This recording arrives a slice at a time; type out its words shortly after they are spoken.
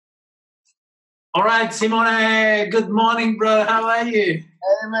All right, Simone, good morning, bro. How are you?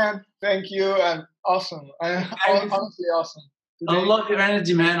 Hey man, thank you. And awesome. Honestly awesome. I Today, love your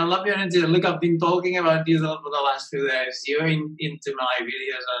energy, man. I love your energy. Look, I've been talking about you for the last 2 days. You're into my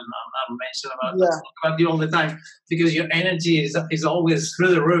videos, and I'm mentioning about I yeah, talk about you all the time because your energy is always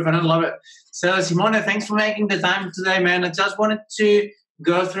through the roof, and I love it. So, Simone, thanks for making the time today, man. I just wanted to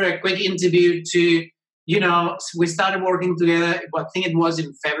go through a quick interview to, we started working together. I think it was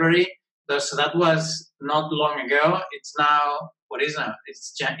in February, so that was not long ago. It's now what is now?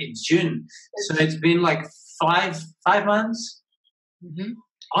 It's June, so it's it's been like five months. mhm. It's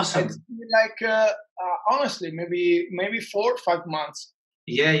Awesome. been like honestly maybe 4 or 5 months.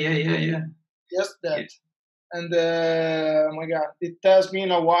 Yeah, yeah, yeah, yeah. Just Yeah, that. And oh my God, it has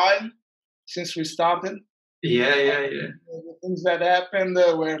been a while since we started. yeah, yeah, yeah. The things that happened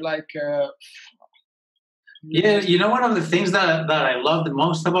were like Yeah, just you know, one of the things that I love the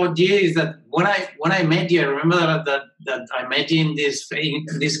most about you is that when I met you, I remember that I met you in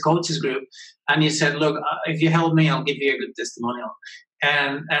this coaches group, and you said, "Look, if you help me, I'll give you a good testimonial."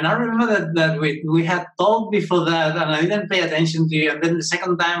 And I remember that we had talked before that, and I didn't pay attention to you. And then the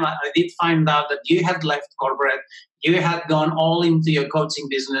second time, I did find out that you had left corporate, you had gone all into your coaching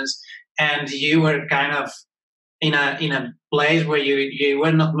business, and you were kind of in a place where you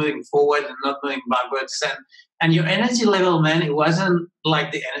were not moving forward and not moving backwards, and your energy level, man, it wasn't like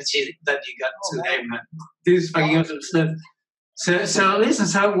the energy that you got oh today, man, man. This is fucking awesome stuff. So listen,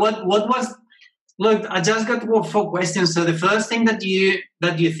 so what was, look, I just got four questions. So the first thing that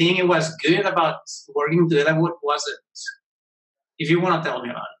you think it was good about working together, what was it, if you want to tell me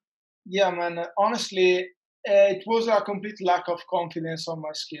about yeah man. Honestly, it was a complete lack of confidence on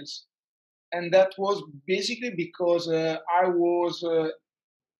my skills, and that was basically because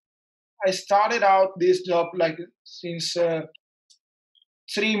I started out this job like since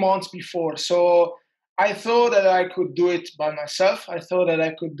 3 months before. So I thought that I could do it by myself. I thought that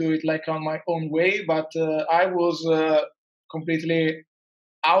I could do it like on my own way, but I was completely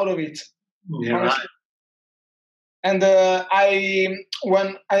out of it, it? Yeah, right. honestly. And when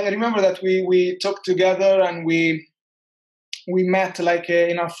I remember that we talked together and we met like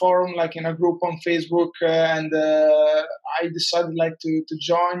in a forum, like in a group on Facebook, and I decided like to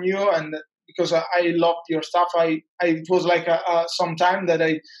join you, and because I loved your stuff. It was like some time that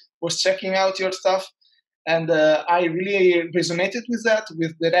I was checking out your stuff, and I really resonated with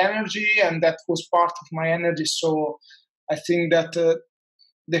that energy, and that was part of my energy. So I think that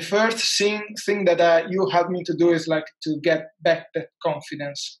the first thing that you helped me to do is like to get back that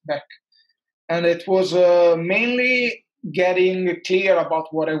confidence back, and it was mainly getting clear about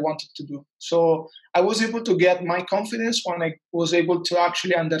what I wanted to do. So I was able to get my confidence when I was able to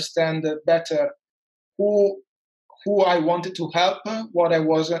actually understand better who who I wanted to help, what I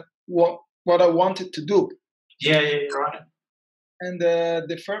was what I wanted to do. Yeah, yeah, you're right. And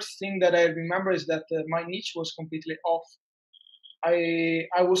the first thing that I remember is that my niche was completely off.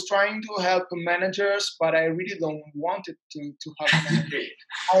 I was trying to help managers, but I really don't wanted to help managers.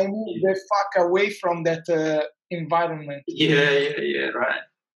 I moved the fuck away from that environment. Yeah, yeah, yeah, right.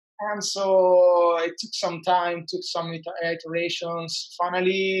 And so it took some time, took some iterations.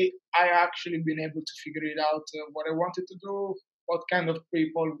 Finally, I actually been able to figure it out what I wanted to do, what kind of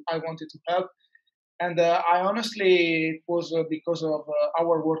people I wanted to help. And I honestly, it was because of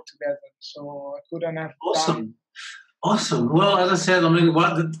our work together. So I couldn't have done. Awesome. Awesome. Well, as I said, I mean,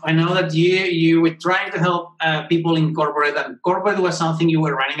 I know that you were trying to help people in corporate, and corporate was something you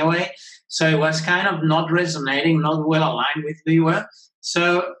were running away, so it was kind of not resonating, not well aligned with who you were.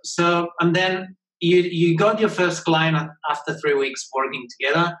 And then you got your first client after 3 weeks working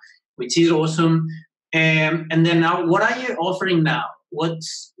together, which is awesome. And then now, what are you offering now?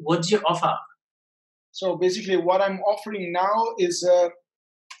 What's your offer? So basically, what I'm offering now is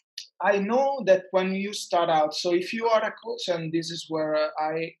I know that when you start out, so if you are a coach, and this is where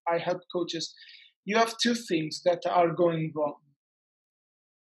I help coaches, you have two things that are going wrong.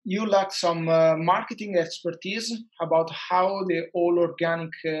 You lack some marketing expertise about how the whole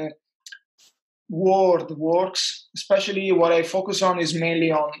organic world works. Especially what I focus on is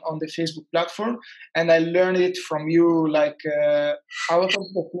mainly on the Facebook platform, and I learned it from you. Like a lot of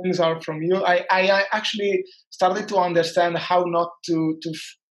the things are from you. I actually started to understand how not to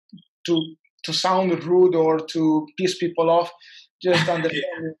to sound rude or to piss people off. Just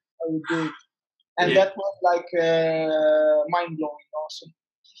understanding how you do it, and Yeah. that was like mind blowing, also.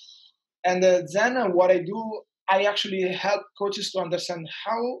 And then what I do, I actually help coaches to understand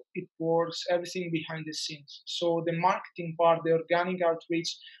how it works, everything behind the scenes. So the marketing part, the organic outreach,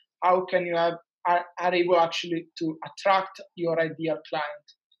 how can you are able actually to attract your ideal client?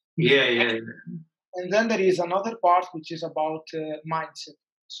 Yeah. And then there is another part which is about mindset.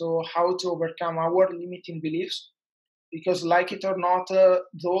 So how to overcome our limiting beliefs, because like it or not,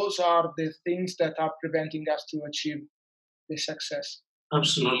 those are the things that are preventing us to achieve the success.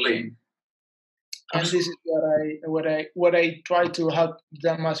 Absolutely. And this is what I try to help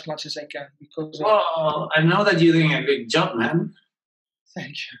them as much as I can, because Well, I know that you're doing a good job, man. thank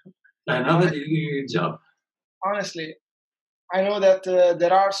you. I know that you're doing a good job. Honestly, I know that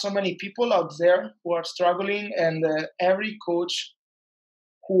there are so many people out there who are struggling, and every coach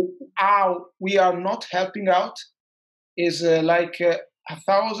who we are not helping out is like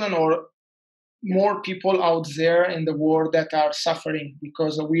 1,000 or more people out there in the world that are suffering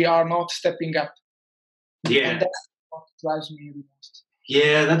because we are not stepping up. Yeah. And that's what drives me the most.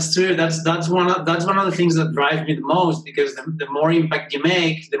 Yeah, that's true. That's one of the things that drive me the most, because the more impact you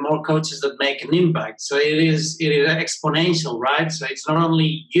make, the more coaches that make an impact. So it is exponential, right? So it's not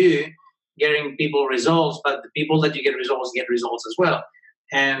only you getting people results, but the people that you get results as well.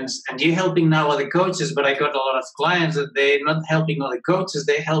 And you're helping now other coaches, but I got a lot of clients that they're not helping other coaches,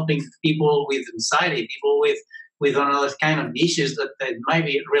 they're helping people with anxiety, people with another kind of issues that might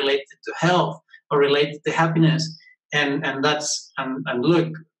be related to health or related to happiness. And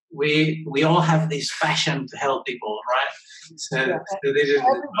look, we all have this passion to help people, right? So this is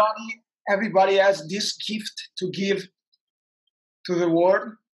everybody has this gift to give to the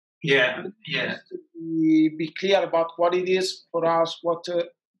world. Yeah. Be clear about what it is for us, what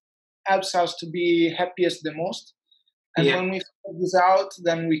helps us to be happiest the most, and when we figure this out,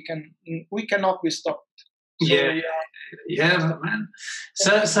 then we cannot be stopped. So, yeah, man.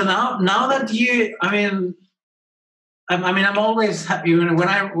 So now that you, I'm always happy when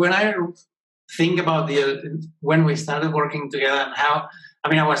I think about when we started working together, and how,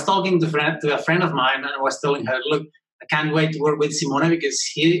 I was talking to a friend of mine, and I was telling her, look, I can't wait to work with Simone, because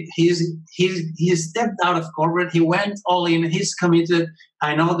he stepped out of corporate, he went all in, he's committed.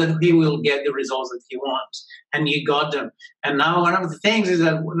 I know that he will get the results that he wants, and you got them. And now one of the things is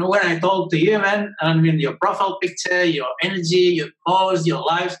that when I talk to you, man, your profile picture, your energy, your posts, your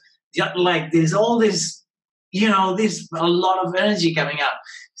lives, like there's all this, this a lot of energy coming up.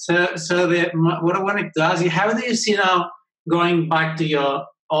 So what I wanted to ask you, how do you see now going back to your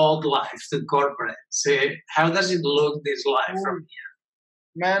old life, to corporate? So how does it look, this life from here?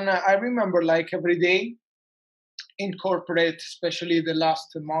 Man, I remember like every day in corporate, especially the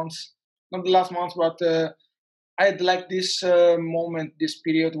last months, not the last months, but I had like this moment, this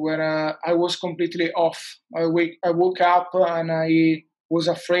period where I was completely off. I woke up and I was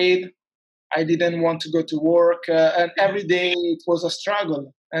afraid. I didn't want to go to work, and every day it was a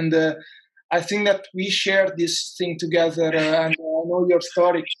struggle. And I think that we shared this thing together, and I know your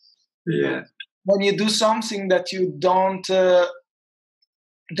story. Yeah. When you do something that you don't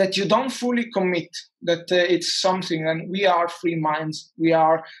fully commit, that it's something, and we are free minds. We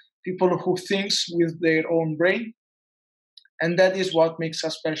are people who thinks with their own brain, and that is what makes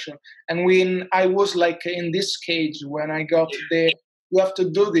us special. And when I was like in this cage, when I got there, you have to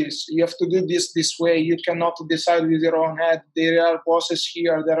do this. You have to do this way. You cannot decide with your own head. There are bosses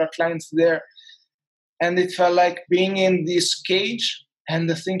here. There are clients there. And it felt like being in this cage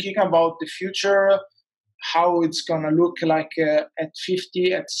and thinking about the future, how it's going to look like at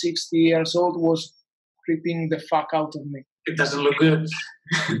 50, at 60 years old, was creeping the fuck out of me. It doesn't look good.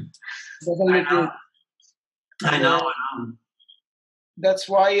 It doesn't look good. I know. That's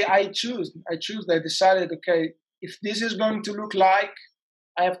why I decided, okay, if this is going to look like,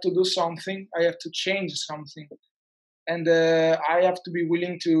 I have to do something. I have to change something. And I have to be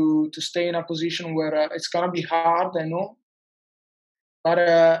willing to stay in a position where it's going to be hard, I know. But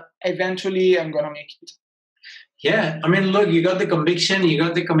eventually I'm going to make it. Yeah. Look, you got the conviction, you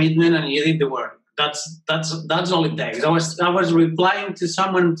got the commitment, and you did the work. That's all it takes. I was replying to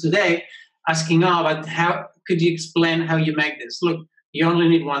someone today asking, but how could you explain how you make this? Look, you only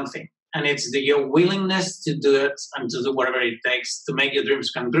need one thing, and it's your willingness to do it and to do whatever it takes to make your dreams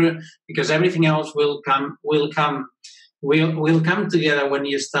come true, because everything else will come together when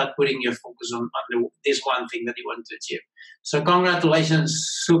you start putting your focus on this one thing that you want to achieve. So congratulations,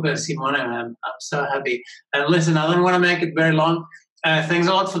 super Simone, man. I'm so happy. And listen, I don't want to make it very long. Thanks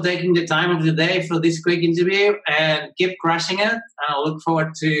a lot for taking the time of the day for this quick interview, and keep crushing it. And I look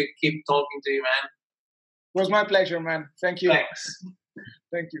forward to keep talking to you, man. It was my pleasure, man. Thank you. Thanks.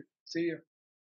 Thank you. See you.